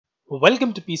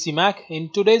Welcome to PcMac.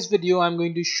 In today's video, I'm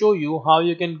going to show you how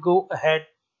you can go ahead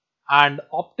and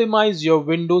optimize your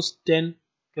Windows 10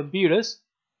 computers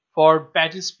for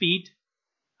better speed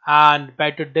and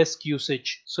better disk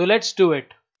usage. So let's do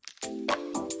it.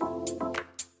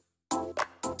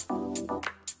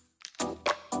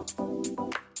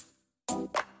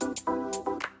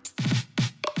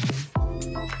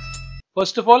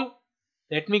 First of all,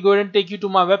 let me go ahead and take you to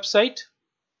my website.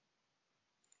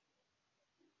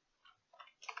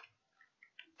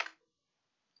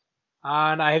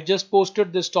 And I have just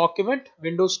posted this document,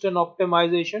 Windows 10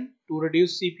 optimization to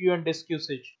reduce CPU and disk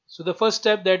usage. So the first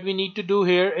step that we need to do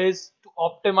here is to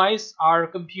optimize our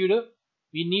computer.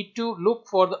 We need to look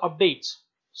for the updates.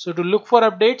 So to look for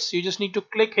updates, you just need to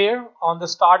click here on the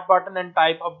start button and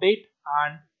type update,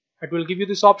 and it will give you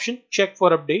this option, check for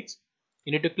updates.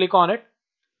 You need to click on it,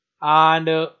 and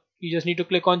you just need to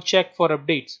click on check for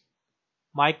updates.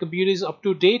 My computer is up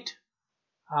to date,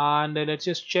 and let's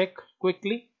just check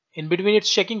quickly. In between it's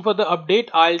checking for the update,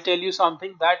 I'll tell you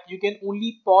something that you can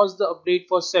only pause the update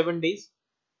for 7 days,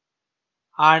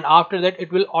 and after that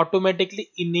it will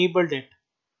automatically enable it.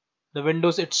 The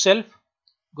Windows itself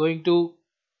going to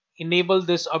enable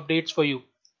this updates for you.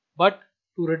 But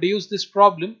to reduce this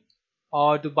problem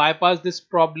or to bypass this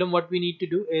problem, what we need to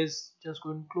do is just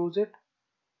go and close it.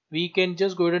 We can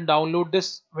just go ahead and download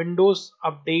this Windows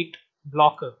Update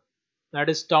Blocker. That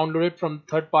is downloaded from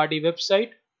third-party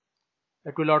website.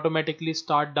 It will automatically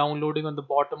start downloading on the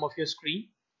bottom of your screen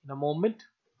in a moment,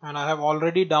 and I have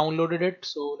already downloaded it.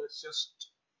 So let's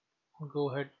just go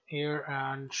ahead here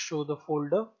and show the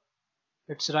folder.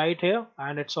 It's right here,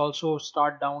 and it's also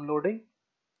start downloading.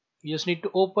 You just need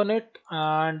to open it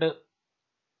and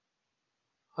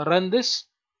run this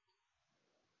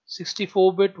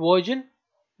 64-bit version,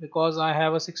 because I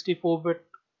have a 64-bit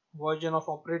version of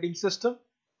operating system.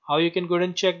 How you can go ahead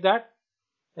and check that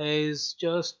is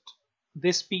just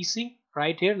this PC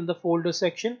right here in the folder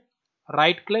section.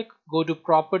 Right click, go to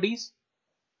properties,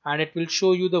 and it will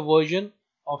show you the version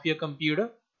of your computer,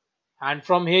 and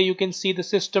from here you can see the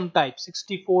system type,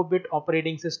 64-bit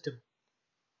operating system.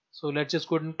 So let's just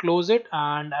go ahead and close it,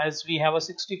 and as we have a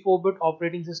 64-bit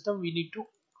operating system, we need to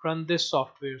run this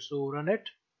software. So run it,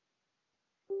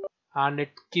 and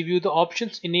it give you the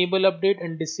options enable update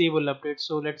and disable update.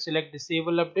 So let's select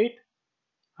disable update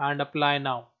and apply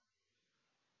now.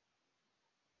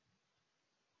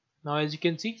 Now as you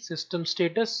can see, system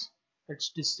status, it's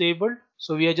disabled.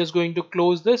 So we are just going to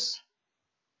close this.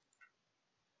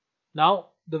 Now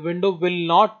the window will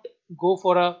not go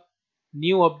for a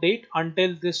new update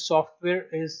until this software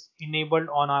is enabled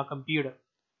on our computer.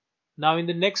 Now in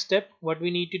the next step, what we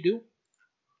need to do,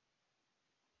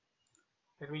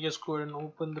 let me just go ahead and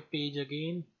open the page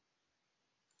again.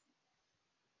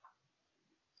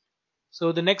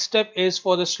 So the next step is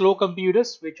for the slow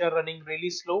computers which are running really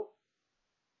slow.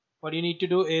 What you need to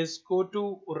do is go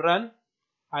to run.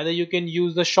 Either you can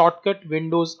use the shortcut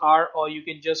Windows R, or you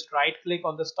can just right click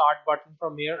on the start button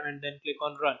from here and then click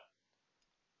on run.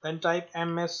 Then type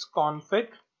Msconfig.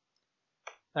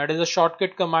 That is a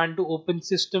shortcut command to open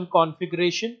system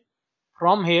configuration.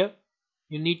 From here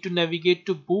you need to navigate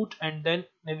to boot and then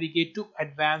navigate to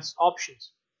advanced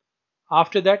options.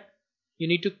 After that you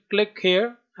need to click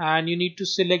here and you need to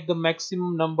select the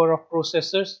maximum number of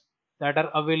processors that are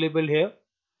available here.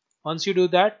 Once you do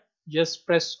that, just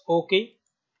press OK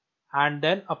and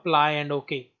then apply and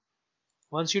OK.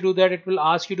 Once you do that, it will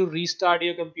ask you to restart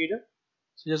your computer.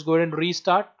 So just go ahead and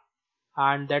restart,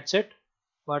 and that's it.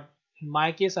 But in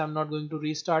my case, I'm not going to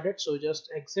restart it, so just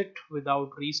exit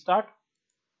without restart.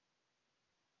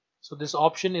 So this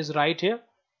option is right here.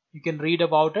 You can read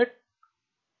about it.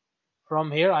 From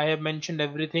here I have mentioned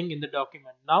everything in the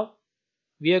document. Now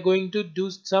we are going to do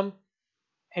some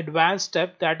advanced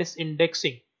step, that is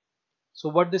indexing. So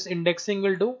what this indexing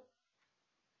will do,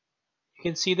 you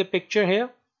can see the picture here.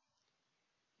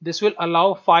 This will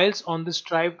allow files on this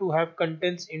drive to have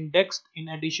contents indexed in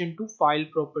addition to file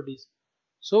properties.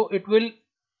 So it will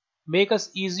make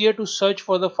us easier to search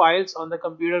for the files on the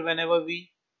computer whenever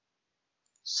we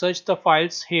search the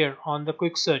files here on the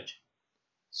quick search.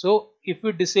 So if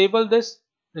we disable this,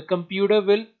 the computer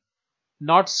will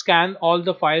not scan all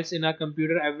the files in our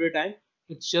computer every time.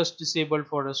 It's just disabled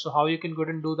for us. So how you can go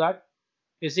ahead and do that?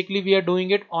 Basically we are doing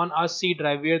it on our C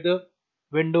drive where the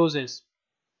Windows is.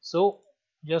 So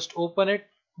just open it,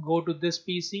 go to this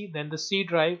PC, then the C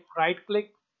drive, right click,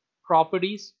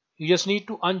 properties. You just need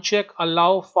to uncheck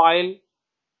allow file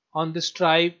on this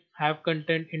drive have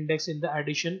content index in the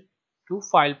addition to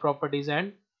file properties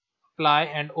and apply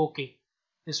and OK.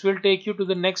 This will take you to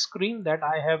the next screen that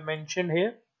I have mentioned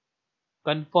here.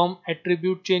 confirm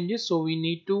attribute changes, so we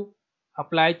need to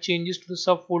apply changes to the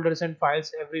subfolders and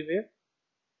files everywhere.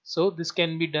 So this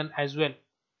can be done as well.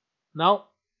 Now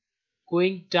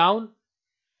going down,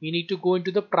 we need to go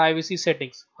into the privacy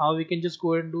settings. How we can just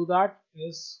go ahead and do that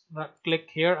is click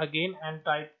here again and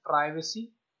type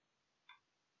privacy,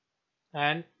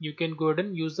 and you can go ahead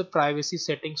and use the privacy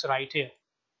settings right here.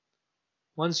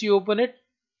 Once you open it,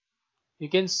 you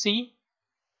can see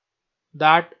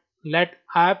that let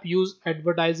app use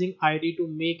advertising ID to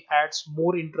make ads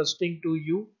more interesting to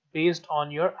you based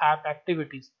on your app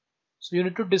activities. So you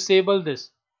need to disable this.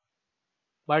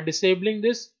 By disabling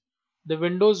this, the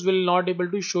Windows will not able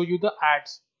to show you the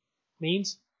ads.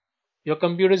 Means your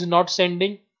computer is not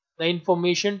sending the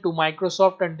information to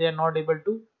Microsoft and they are not able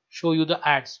to show you the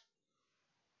ads.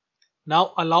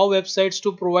 Now allow websites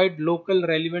to provide local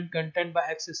relevant content by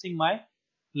accessing my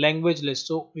language list.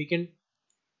 So we can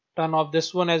turn off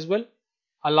this one as well.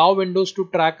 Allow Windows to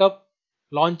track up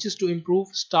launches to improve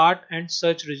start and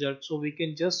search results. So we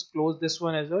can just close this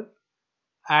one as well.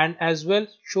 And as well,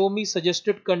 show me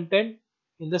suggested content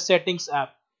in the settings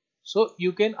app. So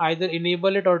you can either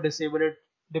enable it or disable it,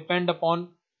 depend upon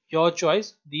your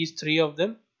choice, these three of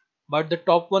them, but the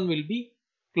top one will be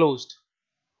closed.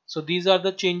 So these are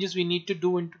the changes we need to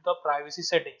do into the privacy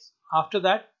settings. After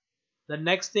that, the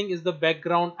next thing is the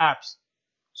background apps.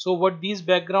 So what these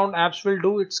background apps will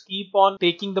do, it's keep on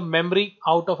taking the memory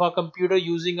out of our computer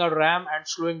using our RAM and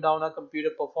slowing down our computer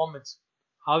performance.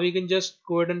 How we can just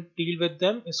go ahead and deal with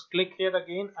them is click here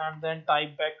again and then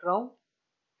type background.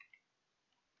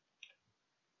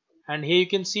 And here you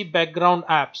can see background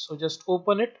apps. So just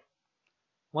open it.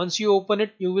 Once you open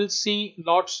it, you will see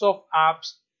lots of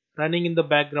apps running in the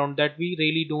background that we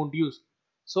really don't use.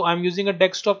 So I'm using a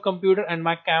desktop computer and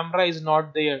my camera is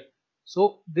not there.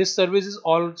 So this service is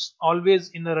always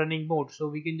in a running mode. So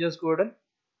we can just go ahead and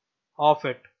off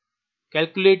it.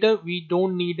 Calculator, we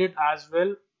don't need it as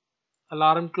well.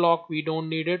 Alarm clock, we don't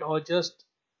need it, or just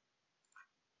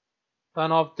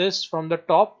turn off this from the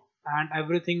top and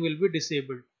everything will be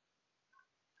disabled.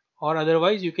 Or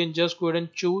otherwise you can just go ahead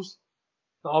and choose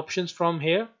the options from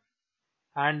here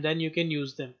and then you can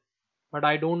use them. But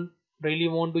I don't really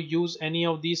want to use any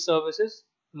of these services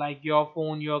like your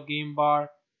phone, your game bar,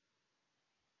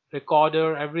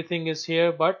 recorder, everything is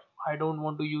here, but I don't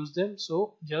want to use them,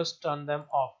 so just turn them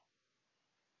off.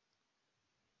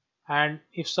 And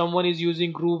if someone is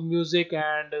using Groove Music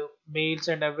and mails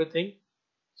and everything,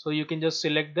 so you can just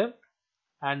select them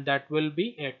and that will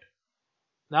be it.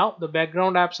 Now the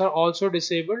background apps are also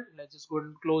disabled. Let's just go ahead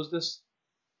and close this.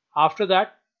 After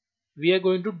that, we are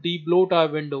going to debloat our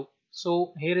window.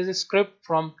 So here is a script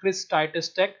from Chris Titus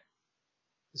Tech.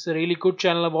 It's a really good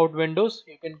channel about Windows.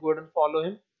 You can go ahead and follow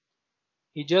him.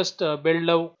 He just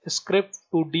built a script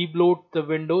to debloat the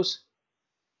Windows.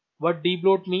 What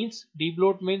debloat means?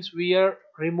 Debloat means we are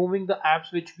removing the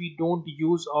apps which we don't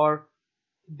use or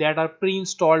that are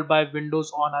pre-installed by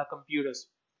Windows on our computers.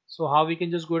 So how we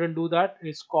can just go ahead and do that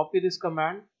is copy this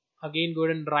command. Again, go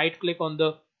ahead and right click on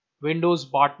the Windows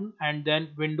button and then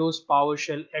Windows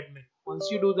PowerShell admin. Once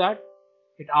you do that,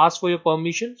 it asks for your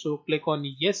permission. So click on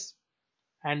yes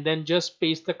and then just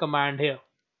paste the command here.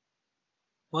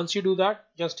 Once you do that,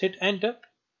 just hit enter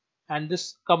and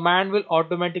this command will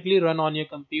automatically run on your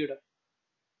computer.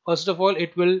 First of all,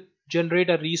 it will generate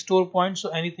a restore point, so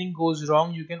anything goes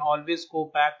wrong you can always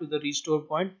go back to the restore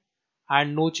point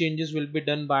and no changes will be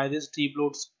done by this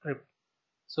debloat script.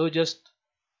 So just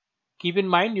keep in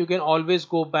mind you can always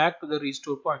go back to the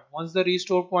restore point. Once the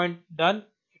restore point done,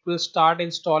 it will start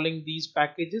installing these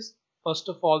packages. First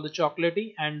of all the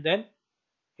chocolatey, and then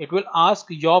it will ask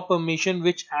your permission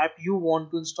which app you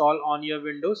want to install on your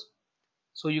Windows.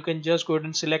 So you can just go ahead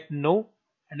and select no,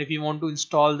 and if you want to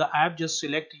install the app just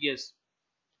select yes.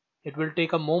 It will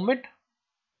take a moment.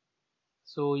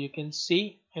 So you can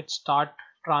see it start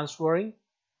transferring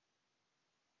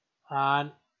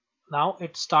and now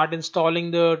it start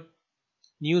installing the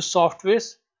new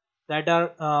softwares that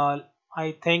are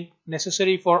I think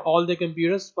necessary for all the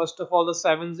computers. First of all the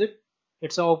 7-zip,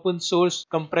 it's an open source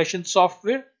compression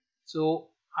software. So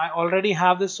I already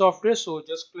have this software, so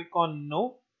just click on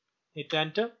no, hit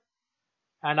enter,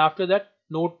 and after that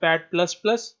Notepad++,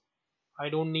 I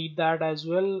don't need that as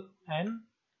well, and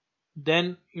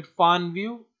then Irfan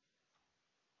View,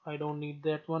 I don't need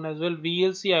that one as well.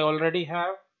 VLC I already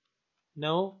have,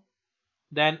 no.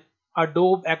 Then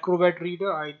Adobe Acrobat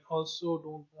Reader, I also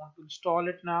don't want to install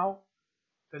it now.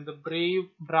 Then the Brave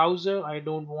browser, I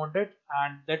don't want it,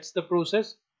 and that's the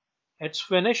process. It's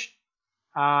finished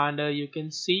and you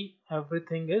can see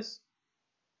everything is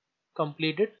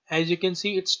completed. As you can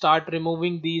see, it start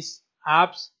removing these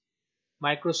apps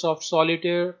Microsoft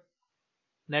Solitaire,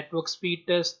 network speed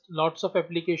test. Lots of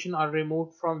applications are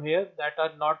removed from here that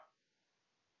are not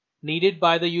needed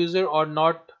by the user, or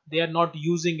not, they are not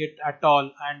using it at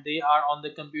all, and they are on the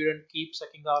computer and keep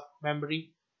sucking our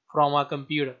memory from our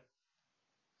computer.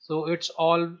 So it's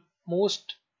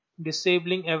almost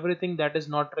disabling everything that is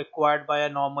not required by a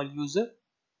normal user,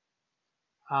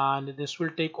 and this will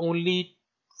take only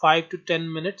 5 to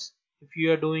 10 minutes if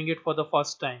you are doing it for the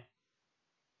first time.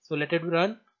 So let it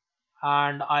run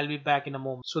and I'll be back in a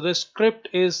moment. So the script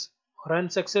is run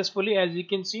successfully. As you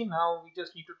can see, now we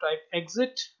just need to type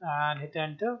exit and hit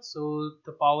enter. So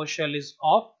the PowerShell is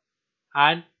off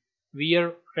and we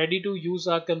are ready to use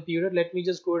our computer. Let me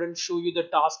just go ahead and show you the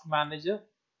task manager.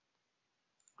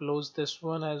 Close this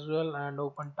one as well and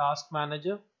open task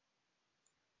manager.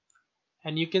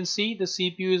 And you can see the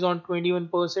CPU is on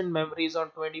 21%, memory is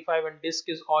on 25%, and disk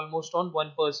is almost on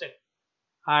 1%.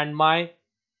 And my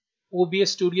OBS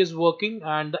Studio is working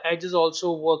and the Edge is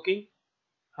also working,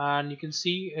 and you can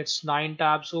see it's 9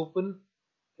 tabs open.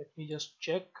 Let me just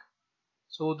check.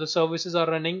 So the services are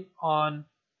running on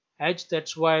Edge,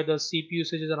 that's why the CPU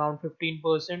usage is around 15%,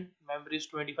 memory is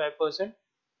 25%,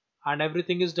 and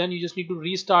everything is done. You just need to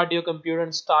restart your computer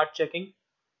and start checking.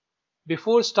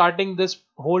 Before starting this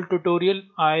whole tutorial,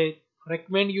 I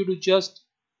recommend you to just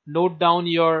note down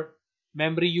your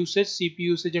memory usage, CPU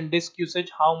usage and disk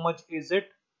usage, how much is it,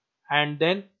 and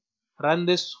then run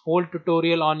this whole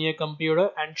tutorial on your computer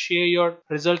and share your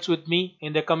results with me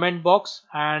in the comment box,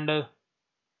 and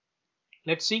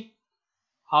let's see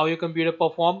how your computer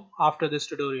perform after this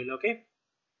tutorial. Okay,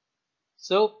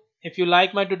 so if you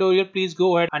like my tutorial, please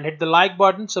go ahead and hit the like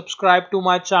button, subscribe to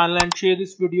my channel and share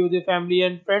this video with your family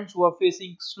and friends who are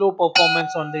facing slow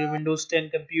performance on their Windows 10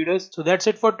 computers. So that's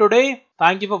it for today.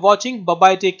 Thank you for watching. Bye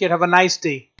bye, take care, have a nice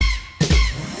day.